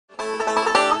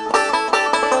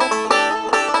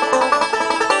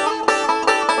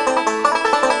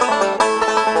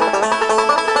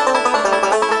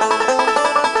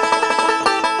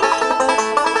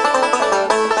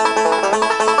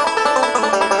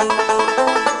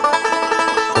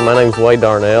My name's Wade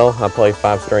Darnell. I play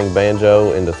 5-string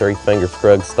banjo in the 3-finger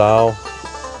Scruggs style.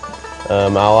 I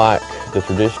like the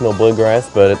traditional bluegrass,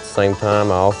 but at the same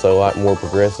time I also like more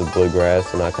progressive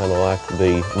bluegrass, and I kind of like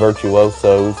the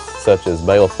virtuosos such as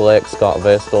Bela Fleck, Scott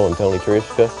Vestal, and Tony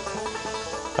Trischka.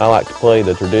 I like to play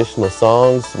the traditional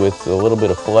songs with a little bit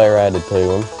of flair added to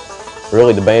them.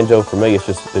 Really, the banjo for me, it's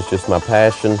just my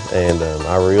passion, and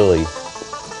I really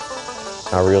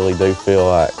do feel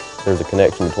like there's a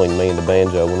connection between me and the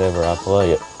banjo whenever I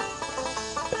play it.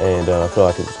 And I feel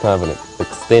like it's kind of an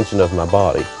extension of my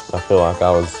body. I feel like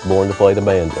I was born to play the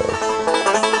banjo.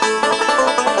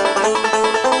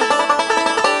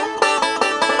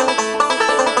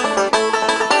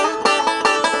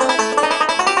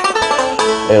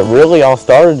 And it really all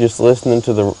started just listening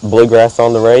to the bluegrass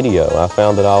on the radio. I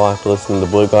found that I liked listening to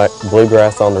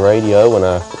bluegrass on the radio when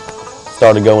I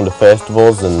started going to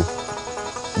festivals and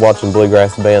watching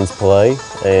bluegrass bands play.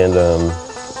 And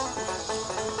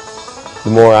the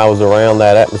more I was around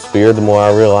that atmosphere, the more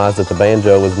I realized that the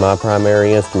banjo was my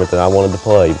primary instrument that I wanted to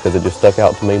play, because it just stuck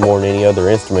out to me more than any other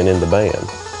instrument in the band.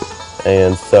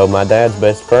 And so my dad's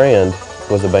best friend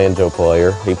was a banjo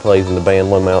player. He plays in the band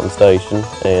One Mountain Station,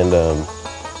 and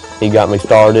he got me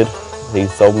started. He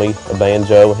sold me a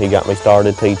banjo. He got me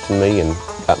started teaching me and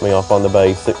got me off on the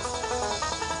basics.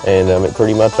 And it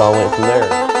pretty much all went from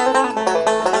there.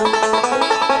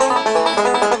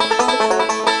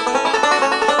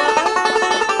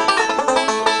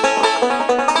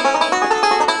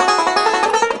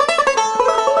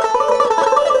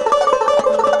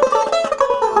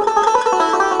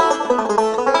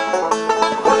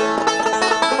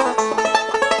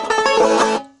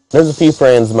 There's a few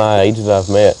friends my age that I've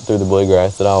met through the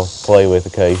bluegrass that I'll play with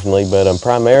occasionally, but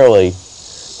primarily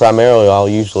I'll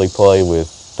usually play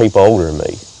with people older than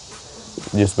me,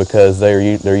 just because they're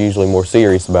usually more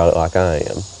serious about it like I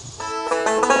am.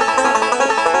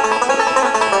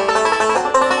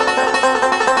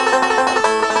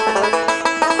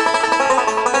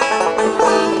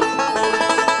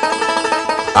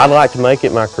 I'd like to make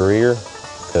it my career,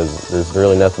 because there's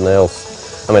really nothing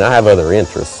else. I mean, I have other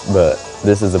interests, but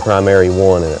this is the primary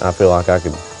one, and I feel like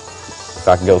if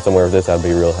I could go somewhere with this, I'd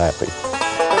be real happy.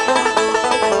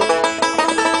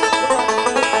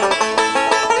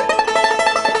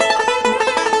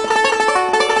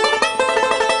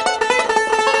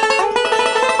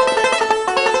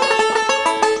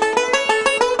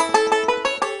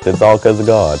 It's all because of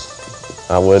God.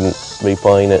 I wouldn't be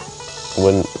playing it,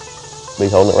 wouldn't be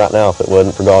holding it right now if it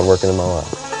wasn't for God working in my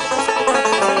life.